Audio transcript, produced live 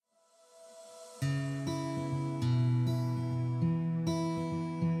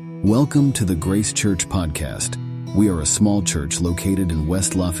Welcome to the Grace Church Podcast. We are a small church located in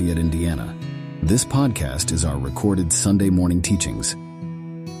West Lafayette, Indiana. This podcast is our recorded Sunday morning teachings.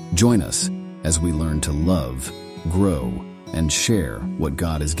 Join us as we learn to love, grow, and share what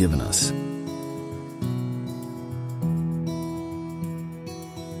God has given us.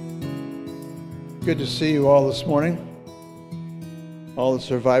 Good to see you all this morning. All the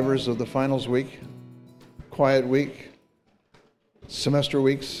survivors of the finals week, quiet week, semester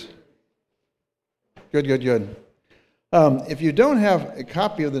weeks. Good. If you don't have a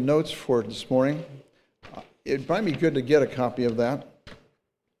copy of the notes for this morning, it might be good to get a copy of that,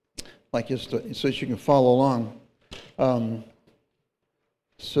 so that you can follow along.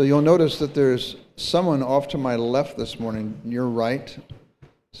 So you'll notice that there's someone off to my left this morning, your right.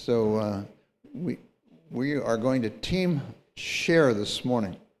 So we are going to team share this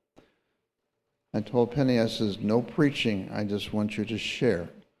morning. I told Penny, I says, no preaching, I just want you to share.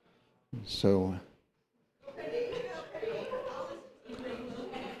 So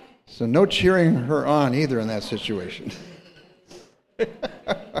no cheering her on either in that situation.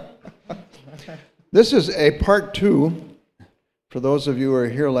 This is a part 2. For those of you who were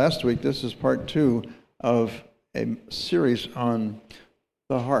here last week, this is part 2 of a series on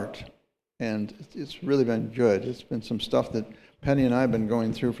the heart. And it's really been good. It's been some stuff that Penny and I have been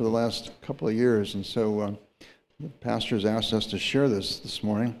going through for the last couple of years. And so the pastor's asked us to share this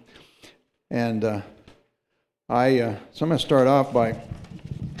morning. And so I'm going to start off by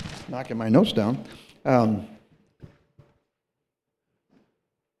knocking my notes down.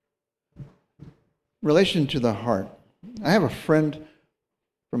 Relation to the heart. I have a friend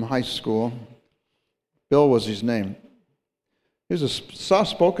from high school. Bill was his name. He was a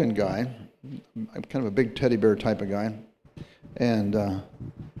soft-spoken guy, kind of a big teddy bear type of guy. And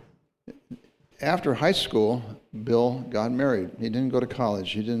after high school, Bill got married. He didn't go to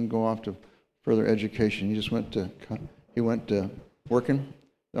college. He didn't go off to further education. He just went to working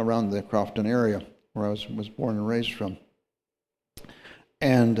around the Crofton area where I was born and raised from.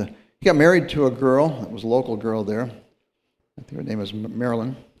 And he got married to a girl. It was a local girl there. I think her name was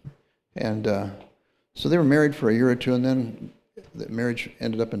Marilyn. And so they were married for a year or two, and then the marriage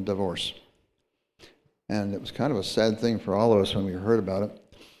ended up in divorce. And it was kind of a sad thing for all of us when we heard about it.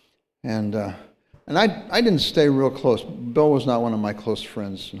 And I didn't stay real close. Bill was not one of my close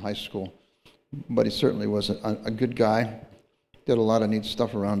friends in high school, but he certainly was a good guy. Did a lot of neat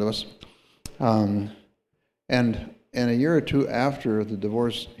stuff around us. And a year or two after the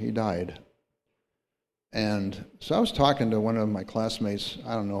divorce, he died. And so I was talking to one of my classmates,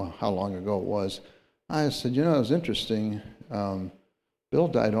 I don't know how long ago it was. I said, it was interesting. Bill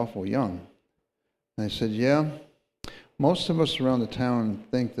died awful young. And I said, yeah, most of us around the town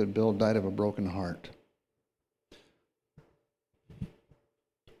think that Bill died of a broken heart.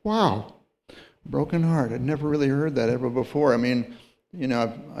 Wow, broken heart. I'd never really heard that ever before. I mean,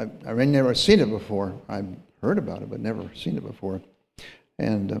 I've never seen it before. I've heard about it, but never seen it before.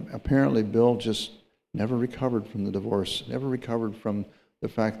 And apparently Bill just never recovered from the divorce, never recovered from the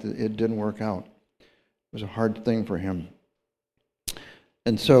fact that it didn't work out. It was a hard thing for him.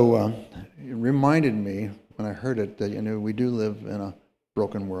 And so it reminded me when I heard it that, we do live in a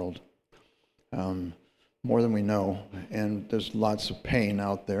broken world, more than we know. And there's lots of pain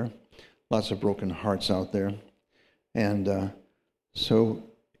out there, lots of broken hearts out there. And so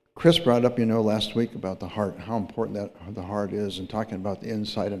Chris brought up, last week about the heart, how important that the heart is, and talking about the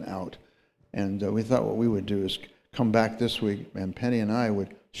inside and out. And we thought what we would do is come back this week, and Penny and I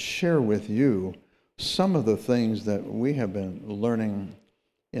would share with you some of the things that we have been learning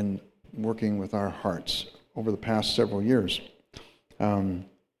in working with our hearts over the past several years.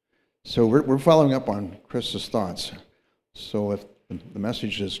 So we're following up on Chris's thoughts. So if the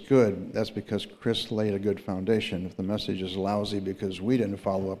message is good, that's because Chris laid a good foundation. If the message is lousy, because we didn't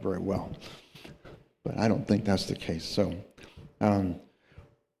follow up very well. But I don't think that's the case. So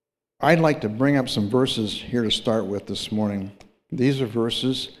I'd like to bring up some verses here to start with this morning. These are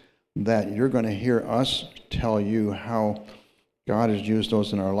verses that you're going to hear us tell you how God has used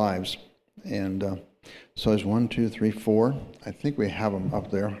those in our lives. And so there's 1, 2, 3, 4. I think we have them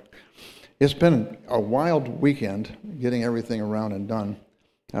up there. It's been a wild weekend getting everything around and done.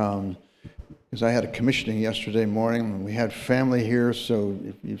 Because I had a commissioning yesterday morning, and we had family here, so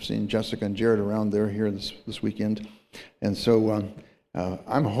if you've seen Jessica and Jared around, they're here this weekend. And so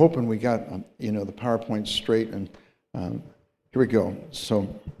I'm hoping we got the PowerPoint straight, and here we go. So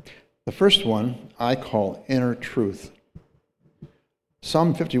the first one I call inner truth.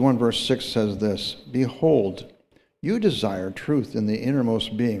 Psalm 51 verse 6 says this, "Behold, you desire truth in the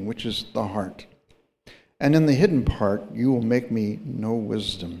innermost being, which is the heart. And in the hidden part, you will make me know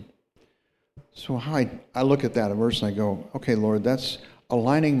wisdom." So how I look at that verse and I go, okay, Lord, that's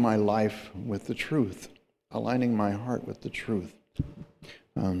aligning my life with the truth, aligning my heart with the truth.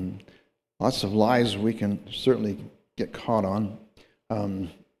 Lots of lies we can certainly get caught on.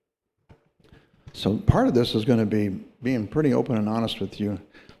 So part of this is going to be being pretty open and honest with you.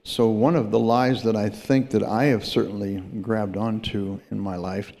 So one of the lies that I think that I have certainly grabbed onto in my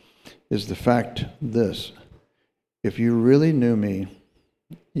life is the fact this: if you really knew me,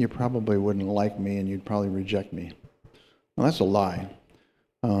 you probably wouldn't like me and you'd probably reject me. Well, that's a lie.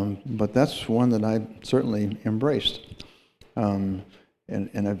 But that's one that I certainly embraced. And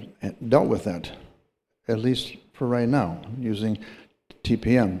I've dealt with that, at least for right now, using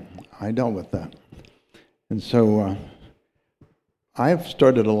TPM. I dealt with that. And so I've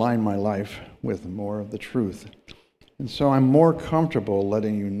started to align my life with more of the truth. And so I'm more comfortable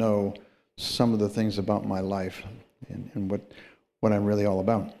letting you know some of the things about my life and what I'm really all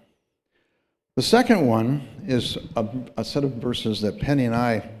about. The second one is a set of verses that Penny and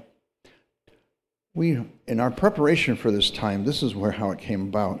I, in our preparation for this time, this is how it came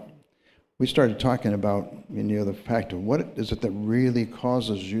about. We started talking about, the fact of what is it that really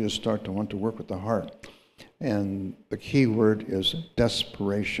causes you to start to want to work with the heart. And the key word is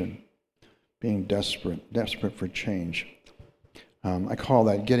desperation, being desperate for change. I call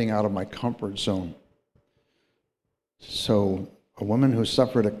that getting out of my comfort zone. So a woman who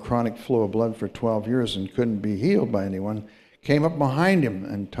suffered a chronic flow of blood for 12 years and couldn't be healed by anyone came up behind him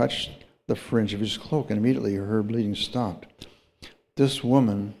and touched the fringe of his cloak, and immediately her bleeding stopped. This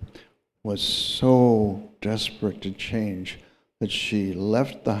woman was so desperate to change that she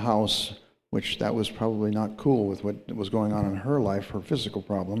left the house, which that was probably not cool with what was going on in her life, her physical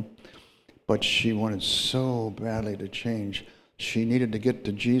problem, but she wanted so badly to change. She needed to get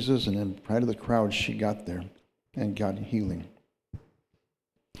to Jesus, and in pride of the crowd, she got there and got healing.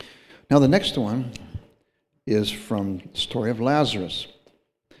 Now the next one is from the story of Lazarus.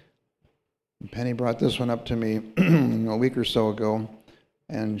 Penny brought this one up to me a week or so ago,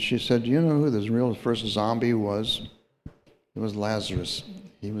 and she said, do you know who the real first zombie was? It was Lazarus.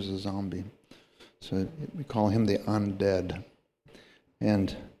 He was a zombie. So we call him the undead.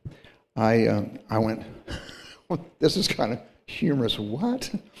 And I went, this is kind of humorous.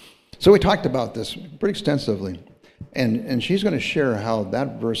 What? So we talked about this pretty extensively. And she's going to share how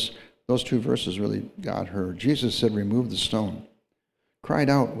that verse, those two verses really got her. Jesus said, remove the stone.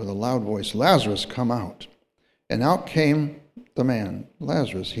 Cried out with a loud voice, Lazarus, come out. And out came the man,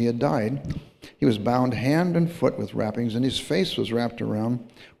 Lazarus. He had died. He was bound hand and foot with wrappings, and his face was wrapped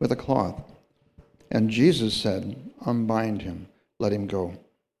around with a cloth. And Jesus said, unbind him, let him go.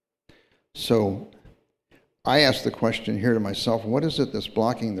 So I asked the question here to myself, what is it that's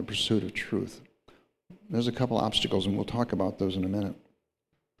blocking the pursuit of truth? There's a couple obstacles, and we'll talk about those in a minute.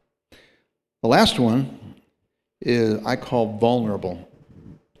 The last one is I call vulnerable.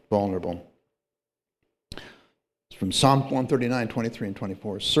 Vulnerable. It's from Psalm 139, 23 and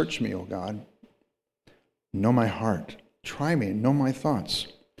 24. Search me, O God. Know my heart. Try me. Know my thoughts.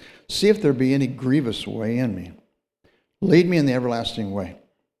 See if there be any grievous way in me. Lead me in the everlasting way.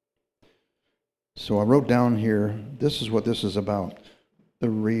 So I wrote down here, this is what this is about. The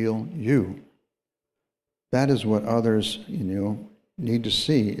real you. That is what others, need to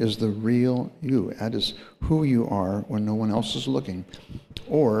see, is the real you. That is who you are when no one else is looking.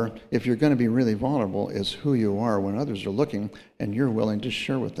 Or, if you're going to be really vulnerable, is who you are when others are looking and you're willing to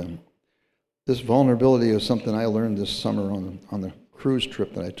share with them. This vulnerability is something I learned this summer on the cruise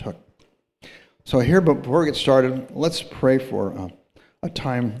trip that I took. So here, before we get started, let's pray for a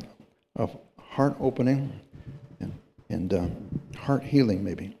time of heart opening and heart healing,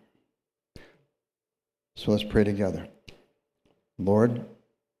 maybe. So let's pray together. Lord,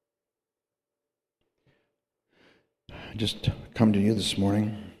 I just come to you this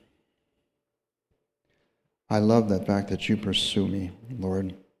morning. I love that fact that you pursue me,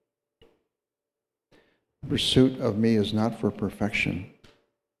 Lord. The pursuit of me is not for perfection.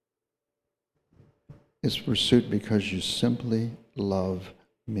 It's pursuit because you simply love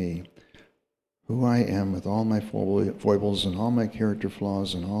me, who I am with all my foibles and all my character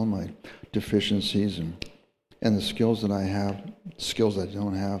flaws and all my deficiencies and the skills that I have, skills that I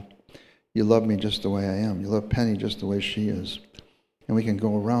don't have. You love me just the way I am. You love Penny just the way she is. And we can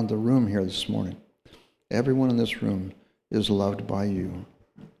go around the room here this morning. Everyone in this room is loved by you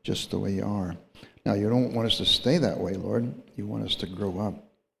just the way you are. Now, you don't want us to stay that way, Lord. You want us to grow up.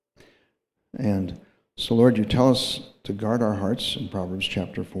 And so, Lord, you tell us to guard our hearts in Proverbs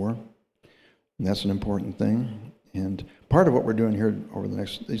chapter 4. And that's an important thing. And part of what we're doing here over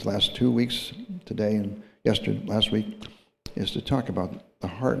these last 2 weeks, today and last week, is to talk about the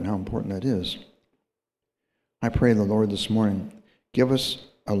heart and how important that is. I pray the Lord this morning, give us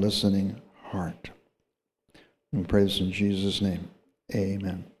a listening heart. And we pray this in Jesus' name.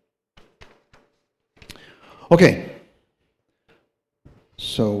 Amen. Okay.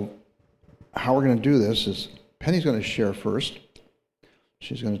 So how we're going to do this is Penny's going to share first.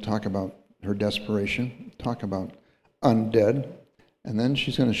 She's going to talk about her desperation, talk about undead, and then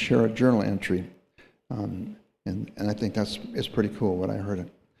she's going to share a journal entry. And I think it's pretty cool what I heard it.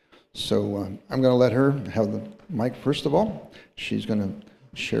 So I'm going to let her have the mic first of all. She's going to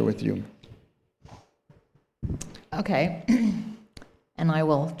share with you. Okay. And I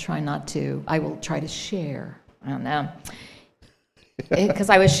will try to share. I don't know. Because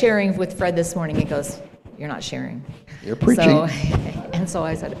I was sharing with Fred this morning. He goes, "You're not sharing." You're preaching. So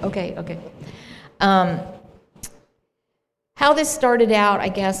I said, okay. How this started out, I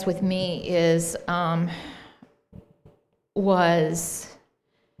guess, with me is I was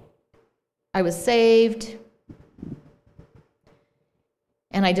saved,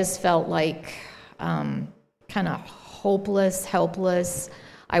 and I just felt like kind of hopeless, helpless.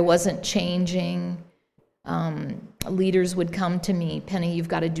 I wasn't changing. Leaders would come to me, "Penny, you've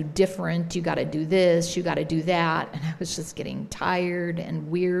got to do different. You got to do this. You got to do that." And I was just getting tired and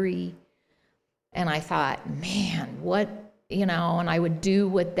weary. And I thought, man, what, and I would do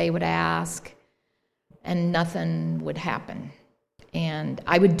what they would ask, and nothing would happen. And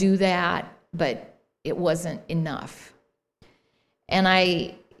I would do that, but it wasn't enough. And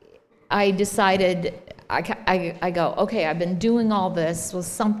I decided, I go, okay, I've been doing all this, well,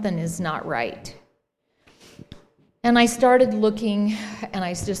 something is not right. And I started looking, and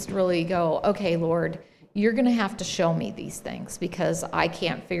I just really go, okay, Lord, you're going to have to show me these things, because I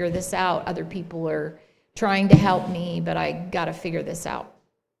can't figure this out. Other people are trying to help me, but I got to figure this out.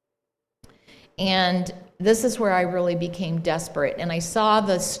 And this is where I really became desperate. And I saw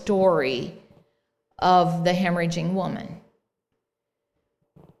the story of the hemorrhaging woman.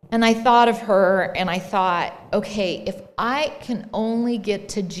 And I thought of her, and I thought, okay, if I can only get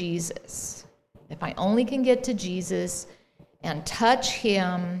to Jesus, if I only can get to Jesus and touch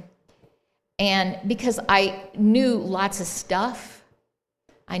him, and because I knew lots of stuff,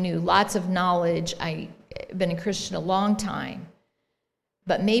 I knew lots of knowledge, I've been a Christian a long time,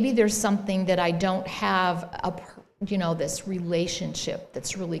 but maybe there's something that I don't have, this relationship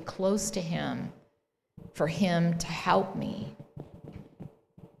that's really close to him for him to help me.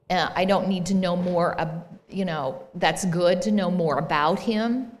 I don't need to know more, that's good to know more about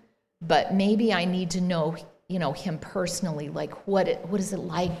him, but maybe I need to know, him personally, like what is it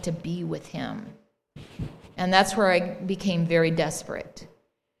like to be with him? And that's where I became very desperate.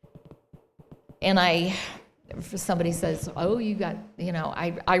 And somebody says, oh, you got,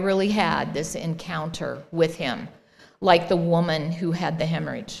 I really had this encounter with him, like the woman who had the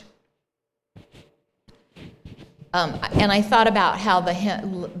hemorrhage. And I thought about how the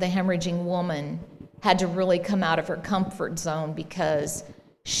hemorrhaging woman had to really come out of her comfort zone, because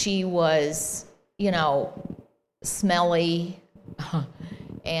she was, smelly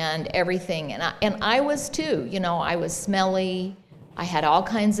and everything. And I was too, I was smelly. I had all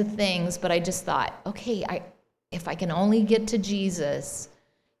kinds of things, but I just thought, okay, if I can only get to Jesus,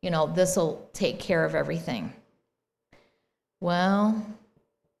 this will take care of everything. Well,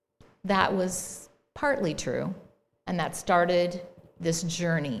 that was partly true. And that started this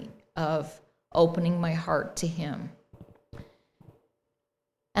journey of opening my heart to him.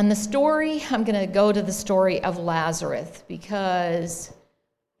 And the story, I'm going to go to the story of Lazarus, because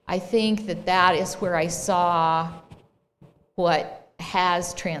I think that is where I saw what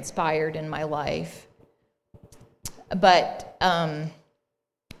has transpired in my life. But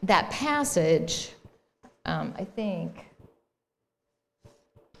that passage, I think...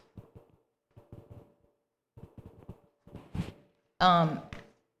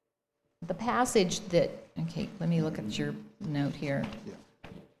 the passage that, okay, let me look at your note here. Yeah.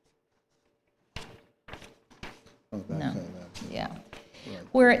 No. Yeah. Right.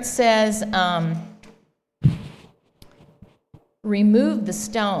 Where it says, remove the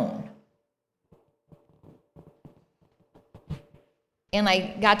stone. And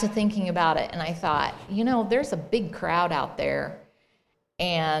I got to thinking about it, and I thought, there's a big crowd out there,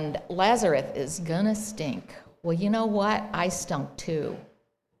 and Lazarus is gonna stink. Well, you know what? I stunk too.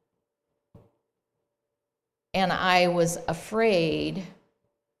 And I was afraid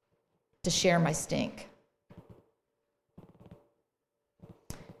to share my stink.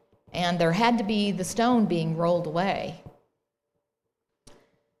 And there had to be the stone being rolled away.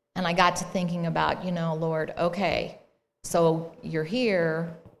 And I got to thinking about, Lord, okay, so you're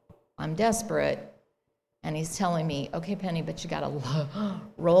here, I'm desperate, And he's telling me, okay, Penny, but you got to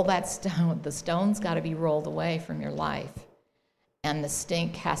roll that stone. The stone's got to be rolled away from your life. And the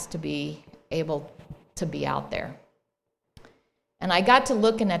stink has to be able to be out there. And I got to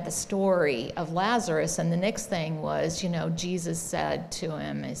looking at the story of Lazarus, and the next thing was, Jesus said to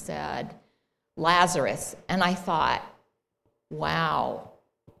him, he said, Lazarus. And I thought, wow,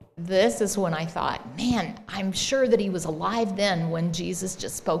 this is when I thought, man, I'm sure that he was alive then when Jesus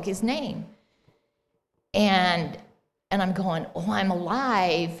just spoke his name. And I'm going, oh, I'm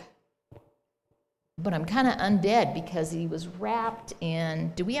alive, but I'm kind of undead because he was wrapped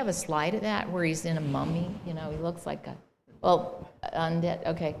in, do we have a slide of that where he's in a mummy? He looks like undead,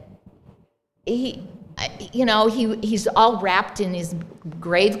 okay. He's all wrapped in his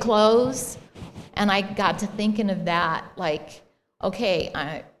grave clothes, and I got to thinking of that, like,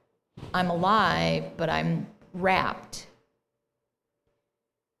 okay, I'm alive, but I'm wrapped.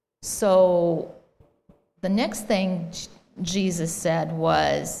 So the next thing Jesus said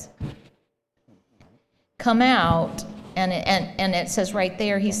was, come out, and it says right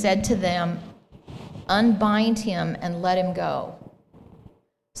there, he said to them, unbind him and let him go.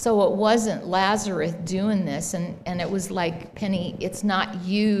 So it wasn't Lazarus doing this, and it was like, Penny, it's not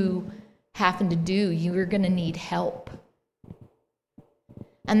you having to do, you're going to need help.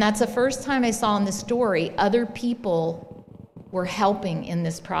 And that's the first time I saw in the story other people were helping in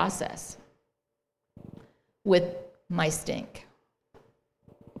this process with my stink.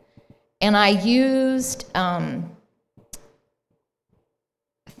 And I used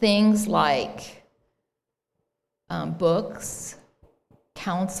things like books,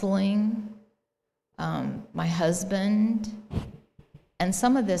 counseling, my husband, and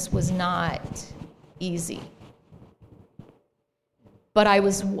some of this was not easy. But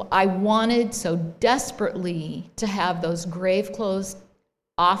I wanted so desperately to have those grave clothes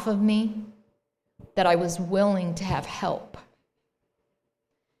off of me that I was willing to have help.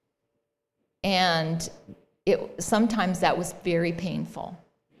 And sometimes that was very painful.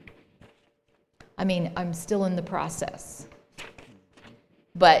 I mean, I'm still in the process.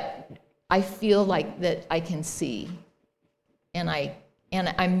 But I feel like that I can see, and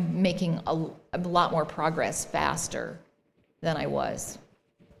I'm making a lot more progress faster than I was.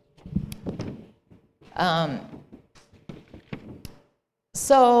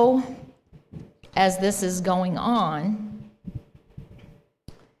 So, as this is going on,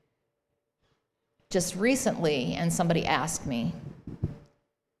 just recently, and somebody asked me,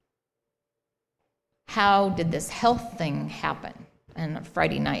 how did this health thing happen? And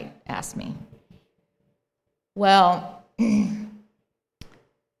Friday night asked me. Well,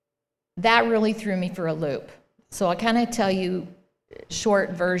 that really threw me for a loop. So I kind of tell you,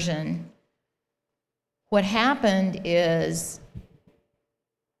 short version, what happened is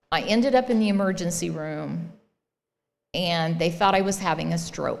I ended up in the emergency room, and they thought I was having a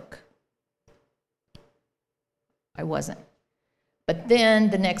stroke. I wasn't. But then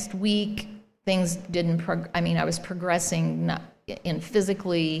the next week, things didn't, I was progressing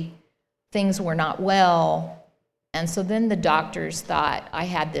physically, things were not well. And so then the doctors thought I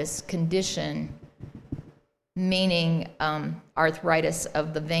had this condition, meaning arthritis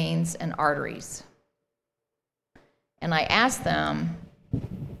of the veins and arteries. And I asked them,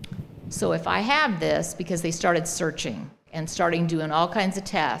 so if I have this, because they started searching and starting doing all kinds of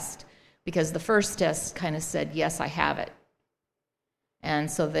tests, because the first test kind of said, yes, I have it. And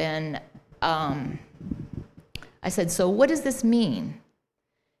so then I said, so what does this mean?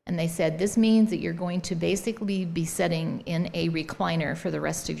 And they said, this means that you're going to basically be sitting in a recliner for the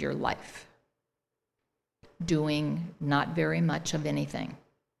rest of your life, doing not very much of anything.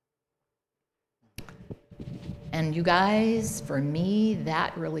 And you guys, for me,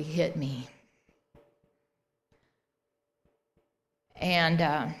 that really hit me.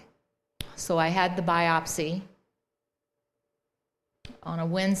 And so I had the biopsy on a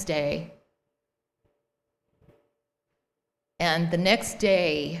Wednesday. And the next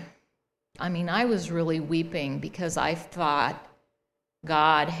day, I was really weeping because I thought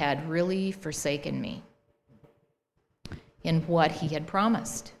God had really forsaken me in what he had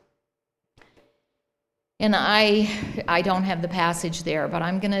promised. And I don't have the passage there, but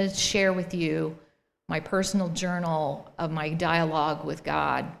I'm going to share with you my personal journal of my dialogue with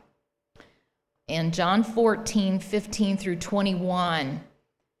God. In John 14, 15 through 21,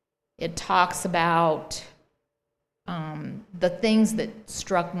 it talks about the things that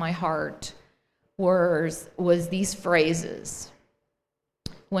struck my heart was these phrases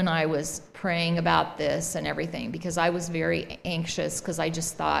when I was praying about this and everything, because I was very anxious, because I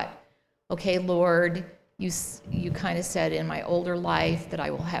just thought, okay, Lord, you kind of said in my older life that I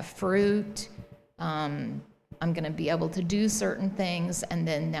will have fruit, I'm going to be able to do certain things, and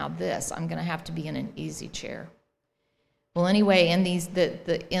then now this, I'm going to have to be in an easy chair. Well, anyway, in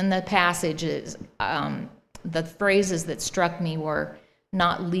in the passages, the phrases that struck me were,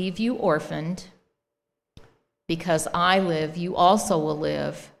 not leave you orphaned, because I live, you also will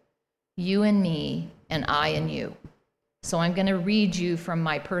live, you and me, and I and you. So I'm going to read you from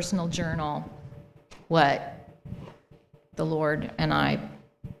my personal journal what the Lord and I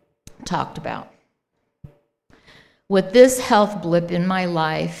talked about. With this health blip in my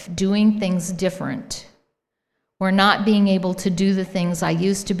life, doing things different, or not being able to do the things I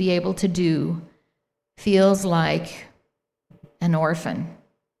used to be able to do, feels like an orphan.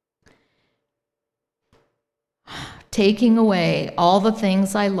 Taking away all the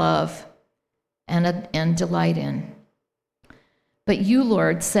things I love and delight in. But you,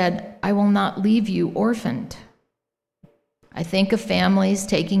 Lord, said, I will not leave you orphaned. I think of families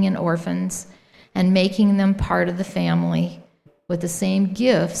taking in orphans and making them part of the family with the same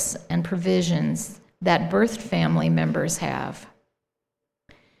gifts and provisions that birthed family members have.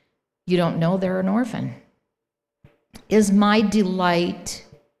 You don't know they're an orphan. Is my delight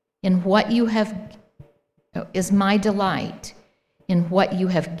in what you have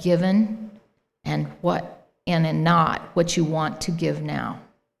given and not what you want to give now?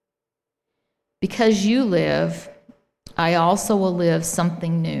 Because you live, I also will live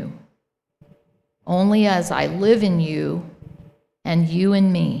something new. Only as I live in you and you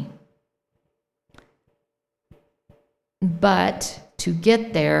in me. But to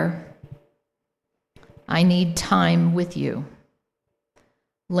get there, I need time with you.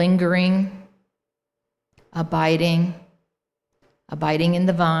 Lingering, abiding in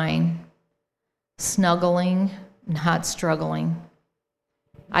the vine, snuggling, not struggling.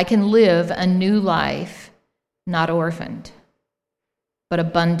 I can live a new life, not orphaned, but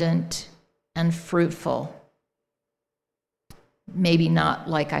abundant and fruitful. Maybe not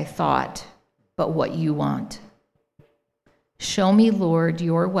like I thought, but what you want. Show me, Lord,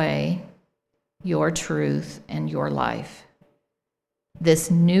 your way, your truth, and your life. This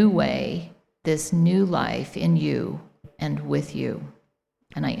new way, this new life in you and with you.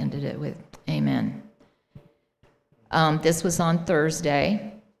 And I ended it with amen. This was on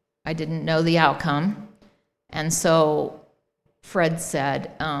Thursday. I didn't know the outcome. And so Fred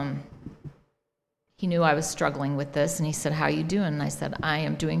said, he knew I was struggling with this, and he said, how are you doing? And I said, I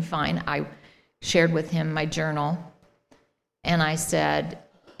am doing fine. I shared with him my journal. And I said,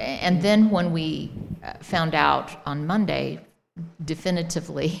 and then when we found out on Monday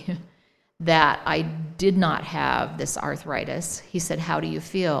definitively that I did not have this arthritis, he said, how do you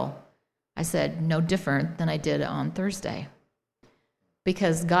feel? I said, no different than I did on Thursday.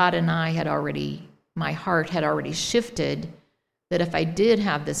 Because God and I had already, my heart had already shifted that if I did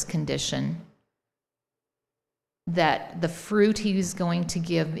have this condition, that the fruit he was going to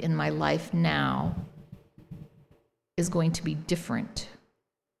give in my life now is going to be different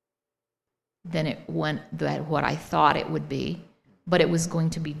than what I thought it would be, but it was going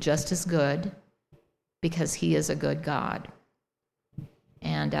to be just as good because he is a good God.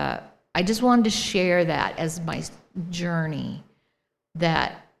 And I just wanted to share that as my journey,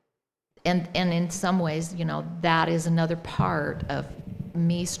 that and in some ways, that is another part of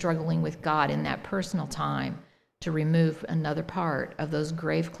me struggling with God in that personal time, to remove another part of those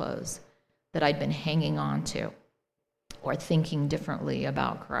grave clothes that I'd been hanging on to or thinking differently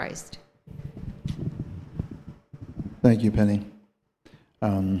about Christ. Thank you, Penny.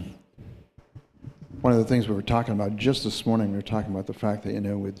 One of the things we were talking about just this morning, we were talking about the fact that,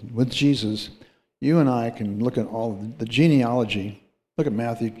 with Jesus, you and I can look at all of the genealogy, look at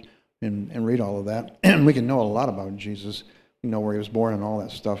Matthew and read all of that, and we can know a lot about Jesus. We know where he was born and all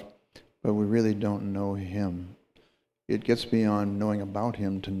that stuff, but we really don't know him. It gets beyond knowing about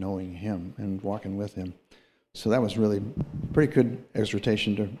him to knowing him and walking with him. So that was really pretty good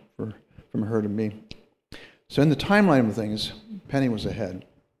exhortation from her to me. So in the timeline of things, Penny was ahead.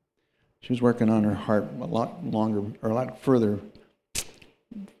 She was working on her heart a lot further,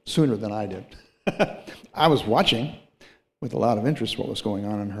 sooner than I did. I was watching with a lot of interest what was going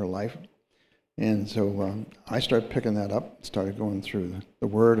on in her life. And so I started picking that up, started going through the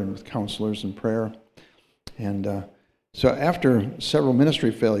Word and with counselors and prayer. And so after several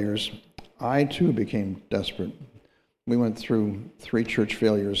ministry failures, I too became desperate. We went through 3 church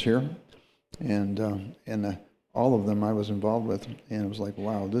failures here, and all of them I was involved with, and it was like,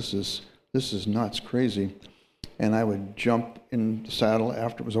 wow, this is nuts, crazy. And I would jump in the saddle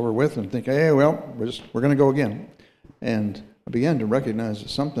after it was over with and think, hey, well, we're going to go again. And I began to recognize that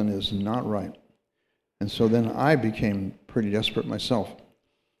something is not right. And so then I became pretty desperate myself.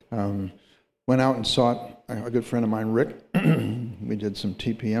 When went out and saw a good friend of mine, Rick. We did some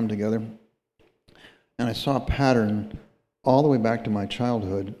TPM together. And I saw a pattern all the way back to my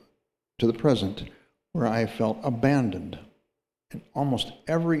childhood to the present where I felt abandoned. In almost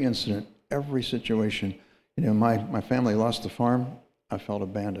every incident, every situation, my family lost the farm, I felt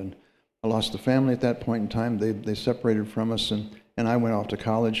abandoned. I lost the family at that point in time. They separated from us, and I went off to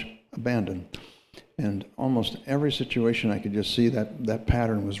college, abandoned. And almost every situation I could just see that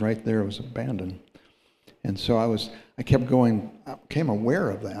pattern was right there, it was abandoned. And so I kept going, I became aware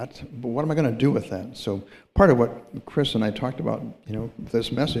of that, but what am I going to do with that? So part of what Chris and I talked about,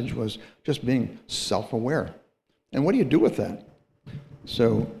 this message was just being self-aware. And what do you do with that?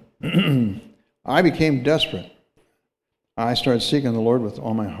 So I became desperate. I started seeking the Lord with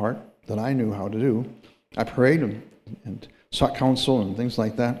all my heart that I knew how to do. I prayed and sought counsel and things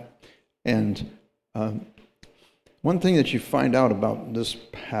like that. And one thing that you find out about this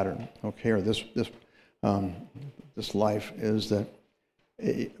pattern, okay, or this life is that,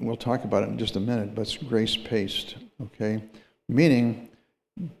 we'll talk about it in just a minute, but it's grace-paced, okay? Meaning,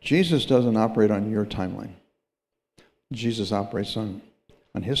 Jesus doesn't operate on your timeline. Jesus operates on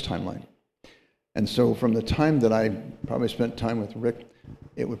his timeline. And so from the time that I probably spent time with Rick,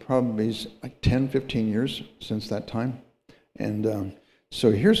 it would probably be like 10, 15 years since that time. And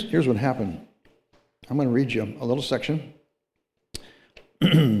so here's what happened. I'm going to read you a little section.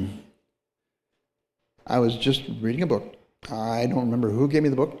 I was just reading a book. I don't remember who gave me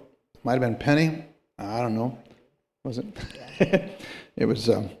the book. Might have been Penny. I don't know. Was it? It was.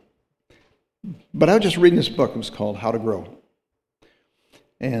 But I was just reading this book. It was called How to Grow.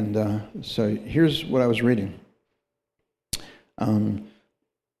 And so here's what I was reading.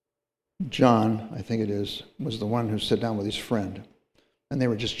 John, I think it is, was the one who sat down with his friend. And they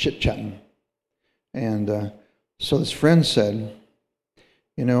were just chit-chatting. And so this friend said,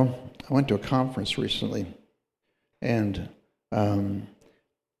 I went to a conference recently, and,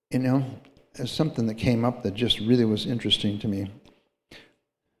 there's something that came up that just really was interesting to me.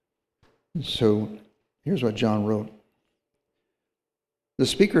 So here's what John wrote. The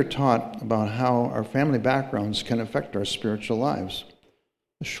speaker taught about how our family backgrounds can affect our spiritual lives.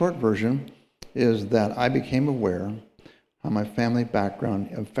 The short version is that I became aware how my family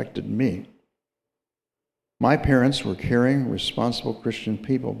background affected me. My parents were caring, responsible Christian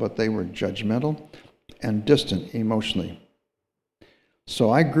people, but they were judgmental and distant emotionally.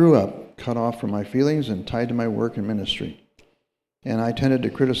 So I grew up cut off from my feelings and tied to my work and ministry. And I tended to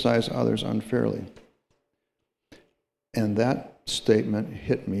criticize others unfairly. And that statement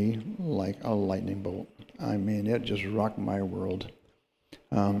hit me like a lightning bolt. I mean, it just rocked my world.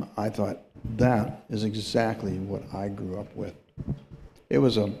 I thought, that is exactly what I grew up with. It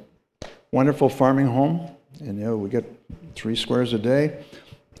was a wonderful farming home. And we get 3 squares a day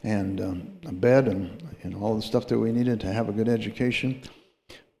and a bed and all the stuff that we needed to have a good education.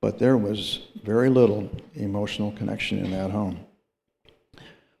 But there was very little emotional connection in that home.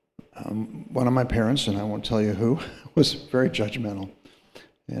 One of my parents, and I won't tell you who, was very judgmental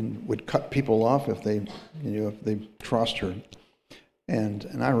and would cut people off if they crossed her.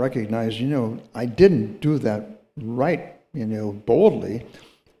 And I recognized, I didn't do that right, boldly,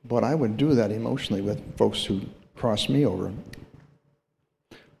 but I would do that emotionally with folks who crossed me over.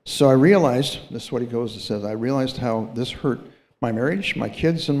 So I realized, this is what he goes and says, I realized how this hurt my marriage, my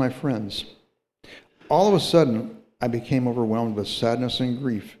kids, and my friends. All of a sudden, I became overwhelmed with sadness and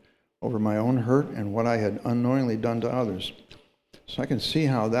grief over my own hurt and what I had unknowingly done to others. So I can see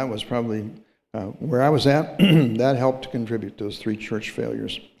how that was probably where I was at. That helped to contribute to those 3 church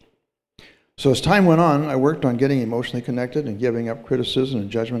failures. So as time went on, I worked on getting emotionally connected and giving up criticism and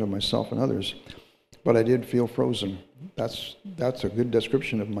judgment of myself and others. But I did feel frozen. That's a good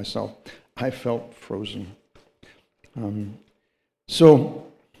description of myself. I felt frozen. So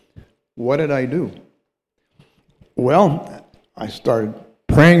what did I do? Well, I started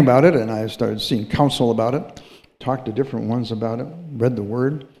praying about it, and I started seeing counsel about it, talked to different ones about it, read the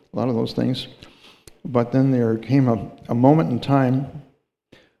Word, a lot of those things. But then there came a moment in time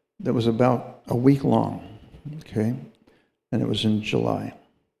that was about a week long, okay? And it was in July.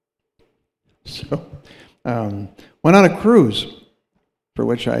 So, went on a cruise, for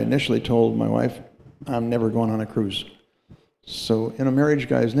which I initially told my wife, I'm never going on a cruise. So, in a marriage,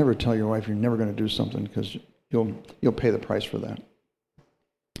 guys, never tell your wife you're never going to do something, because you'll pay the price for that.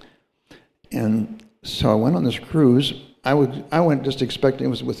 And so I went on this cruise. I went just expecting, it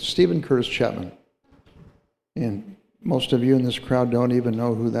was with Stephen Curtis Chapman. And most of you in this crowd don't even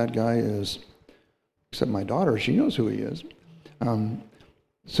know who that guy is, except my daughter. She knows who he is.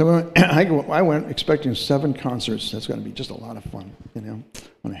 So I went expecting 7 concerts. That's going to be just a lot of fun. I'm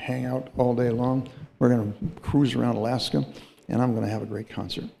going to hang out all day long. We're going to cruise around Alaska, and I'm going to have a great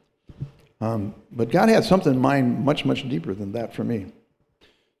concert. But God had something in mind much, much deeper than that for me.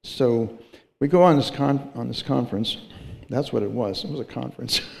 So we go on this conference. That's what it was. It was a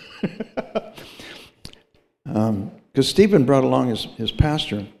conference. Because Stephen brought along his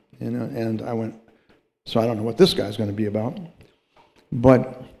pastor, and I went, so I don't know what this guy's going to be about.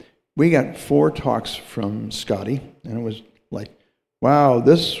 But we got 4 talks from Scotty, and it was like, wow,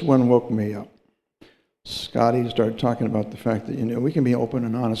 this one woke me up. Scotty started talking about the fact that, we can be open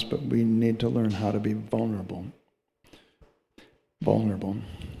and honest, but we need to learn how to be vulnerable. Vulnerable.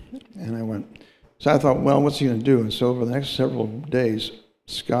 And I went, so I thought, well, what's he going to do? And so over the next several days,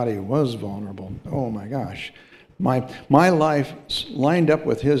 Scotty was vulnerable. Oh my gosh. My life lined up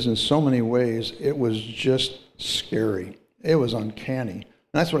with his in so many ways, it was just scary. It was uncanny. And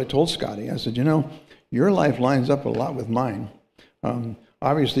that's what I told Scotty. I said, your life lines up a lot with mine.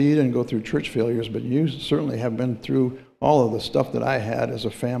 Obviously, you didn't go through church failures, but you certainly have been through all of the stuff that I had as a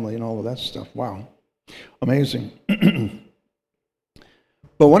family and all of that stuff. Wow. Amazing.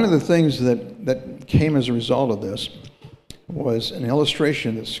 But one of the things that came as a result of this was an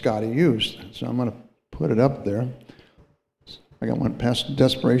illustration that Scotty used. So I'm going to put it up there. I got one past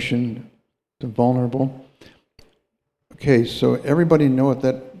desperation to vulnerable. Okay, so everybody know what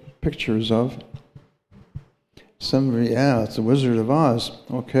that picture is of? Somebody, it's the Wizard of Oz,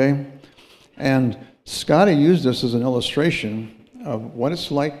 okay? And Scotty used this as an illustration of what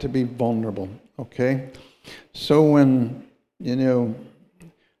it's like to be vulnerable, okay? So when,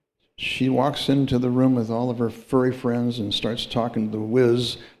 she walks into the room with all of her furry friends and starts talking to the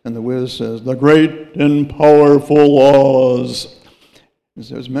Wiz, and the Wiz says, "The great and powerful Oz."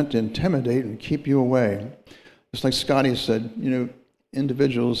 It was meant to intimidate and keep you away. Just like Scotty said,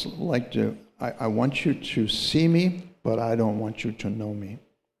 individuals like to, I want you to see me, but I don't want you to know me.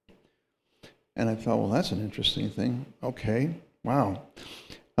 And I thought, well, that's an interesting thing. Okay, wow.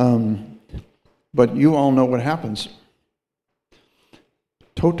 But you all know what happens.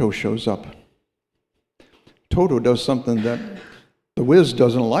 Toto shows up. Toto does something that the Wiz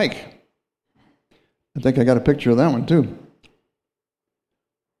doesn't like. I think I got a picture of that one too.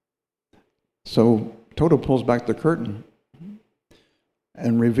 So Toto pulls back the curtain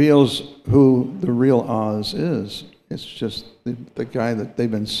and reveals who the real Oz is. It's just the guy that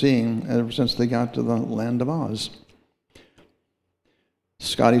they've been seeing ever since they got to the land of Oz.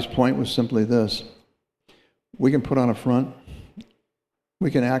 Scotty's point was simply this. We can put on a front. We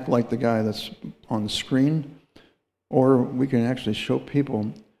can act like the guy that's on the screen, or we can actually show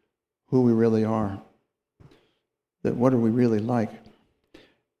people who we really are. That what are we really like?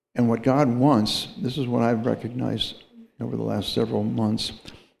 And what God wants, this is what I've recognized over the last several months,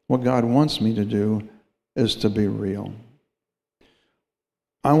 what God wants me to do is to be real.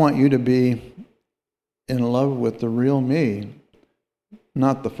 I want you to be in love with the real me,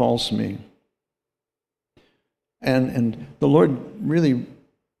 not the false me. And the Lord really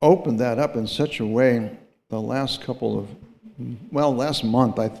opened that up in such a way the last last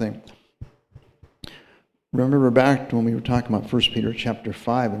month, I think. Remember back when we were talking about 1 Peter chapter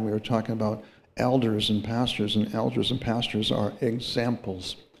 5, and we were talking about elders and pastors are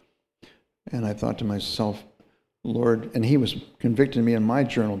examples. And I thought to myself, Lord, and he was convicting me in my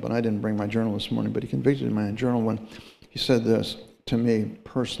journal, but I didn't bring my journal this morning, but he convicted me in my journal when he said this to me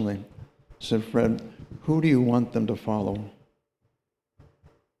personally. He said, Fred, who do you want them to follow?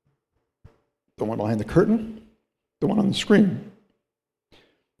 The one behind the curtain? The one on the screen?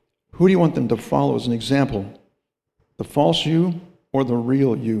 Who do you want them to follow as an example? The false you or the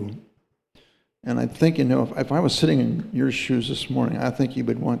real you? And I think, if I was sitting in your shoes this morning, I think you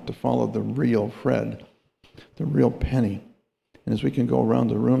would want to follow the real Fred, the real Penny. And as we can go around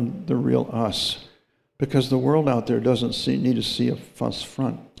the room, the real us. Because the world out there doesn't need to see a fuss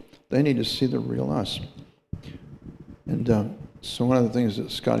front. They need to see the real us. And so one of the things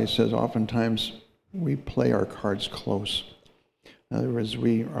that Scotty says, oftentimes we play our cards close. In other words,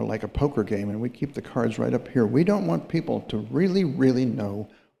 we are like a poker game, and we keep the cards right up here. We don't want people to really, really know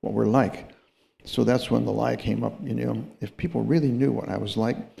what we're like. So that's when the lie came up, if people really knew what I was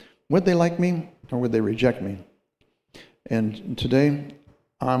like, would they like me or would they reject me? And today,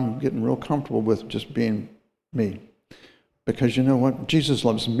 I'm getting real comfortable with just being me. Because you know what? Jesus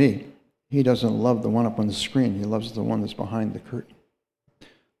loves me. He doesn't love the one up on the screen. He loves the one that's behind the curtain.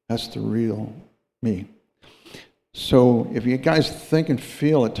 That's the real me. So if you guys think and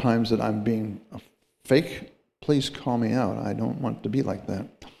feel at times that I'm being a fake, please call me out. I don't want to be like that.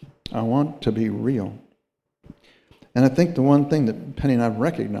 I want to be real. And I think the one thing that Penny and I have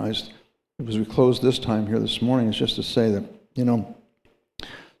recognized as we close this time here this morning is just to say that,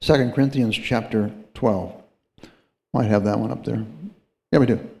 2 Corinthians chapter 12. Might have that one up there. Yeah, we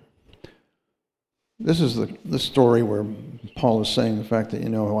do. This is the story where Paul is saying the fact that,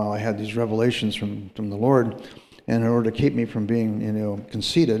 while I had these revelations from the Lord, and in order to keep me from being,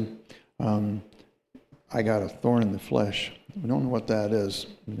 conceited, I got a thorn in the flesh. We don't know what that is,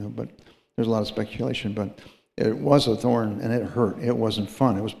 but there's a lot of speculation. But it was a thorn, and it hurt. It wasn't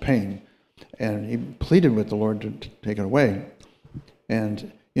fun. It was pain. And he pleaded with the Lord to take it away.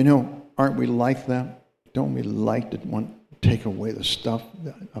 And, aren't we like that? Don't we like to want to take away the stuff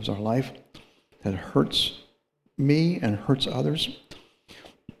of our life that hurts me and hurts others?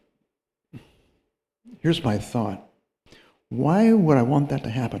 Here's my thought. Why would I want that to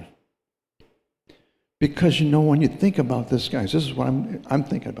happen? Because, when you think about this, guys, this is what I'm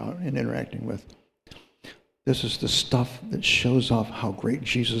thinking about and interacting with. This is the stuff that shows off how great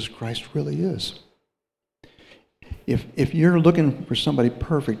Jesus Christ really is. If you're looking for somebody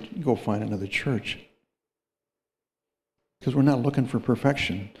perfect, go find another church. Because we're not looking for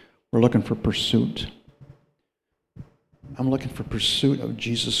perfection. We're looking for pursuit. I'm looking for pursuit of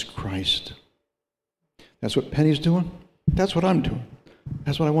Jesus Christ. That's what Penny's doing. That's what I'm doing.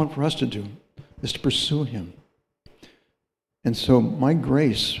 That's what I want for us to do, is to pursue him. And so my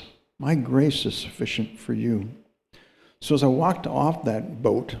grace is sufficient for you. So as I walked off that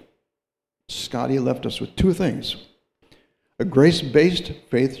boat, Scotty left us with two things: a grace-based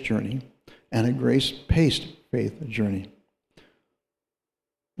faith journey and a grace-paced faith journey.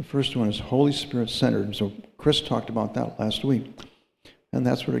 The first one is Holy Spirit centered. So Chris talked about that last week. And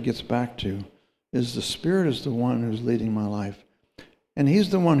that's what it gets back to, is the Spirit is the one who's leading my life. And he's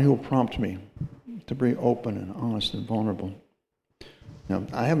the one who will prompt me to be open and honest and vulnerable. Now,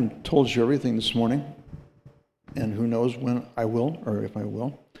 I haven't told you everything this morning, and who knows when I will, or if I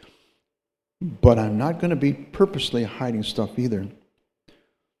will. But I'm not going to be purposely hiding stuff either.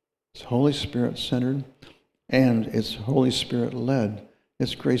 It's Holy Spirit centered, and it's Holy Spirit led.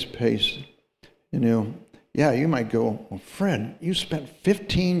 It's grace-paced. Yeah, you might go, well, Fred, you spent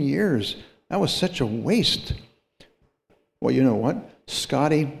 15 years. That was such a waste. Well, you know what?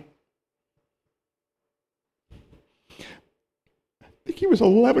 Scotty, I think he was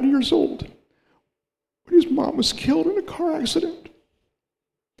 11 years old when his mom was killed in a car accident.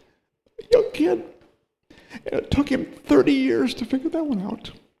 A young kid. And it took him 30 years to figure that one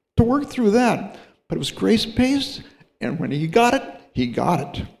out, to work through that. But it was grace-based, and when he got it, he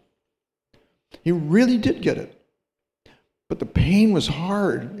got it. He really did get it. But the pain was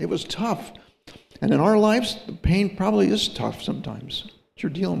hard. It was tough. And in our lives, the pain probably is tough sometimes that you're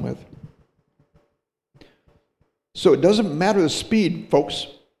dealing with. So it doesn't matter the speed, folks.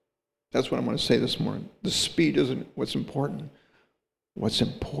 That's what I'm going to say this morning. The speed isn't what's important. What's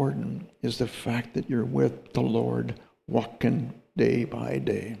important is the fact that you're with the Lord, walking day by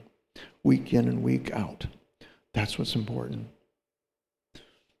day, week in and week out. That's what's important.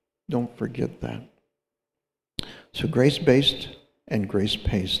 Don't forget that. So grace-based and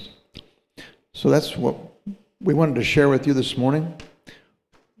grace-paced. So that's what we wanted to share with you this morning.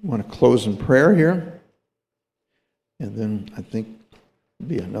 We want to close in prayer here. And then I think there'll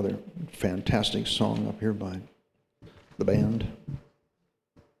be another fantastic song up here by the band.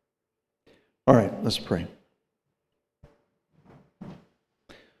 All right, let's pray.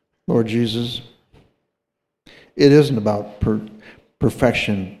 Lord Jesus, it isn't about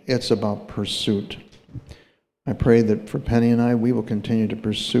perfection, it's about pursuit. I pray that for Penny and I, we will continue to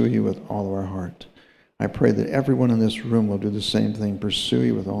pursue you with all of our heart. I pray that everyone in this room will do the same thing, pursue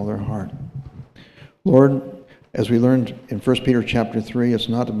you with all their heart. Lord, as we learned in 1 Peter chapter 3, it's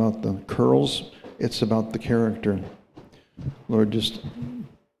not about the curls, it's about the character. Lord, just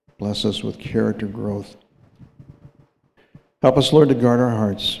bless us with character growth. Help us, Lord, to guard our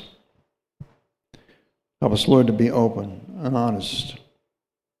hearts. Help us, Lord, to be open and honest.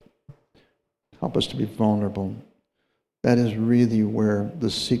 Help us to be vulnerable. That is really where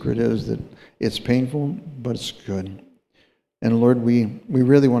the secret is, that it's painful, but it's good. And Lord, we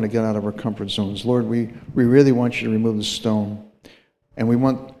really want to get out of our comfort zones. Lord, we really want you to remove the stone. And we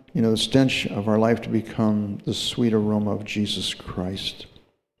want, the stench of our life to become the sweet aroma of Jesus Christ.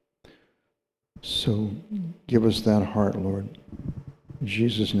 So give us that heart, Lord. In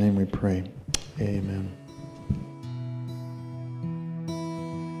Jesus' name we pray. Amen.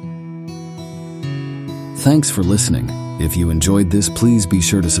 Thanks for listening. If you enjoyed this, please be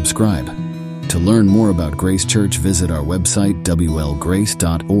sure to subscribe. To learn more about Grace Church, visit our website,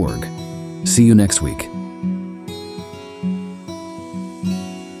 wlgrace.org. See you next week.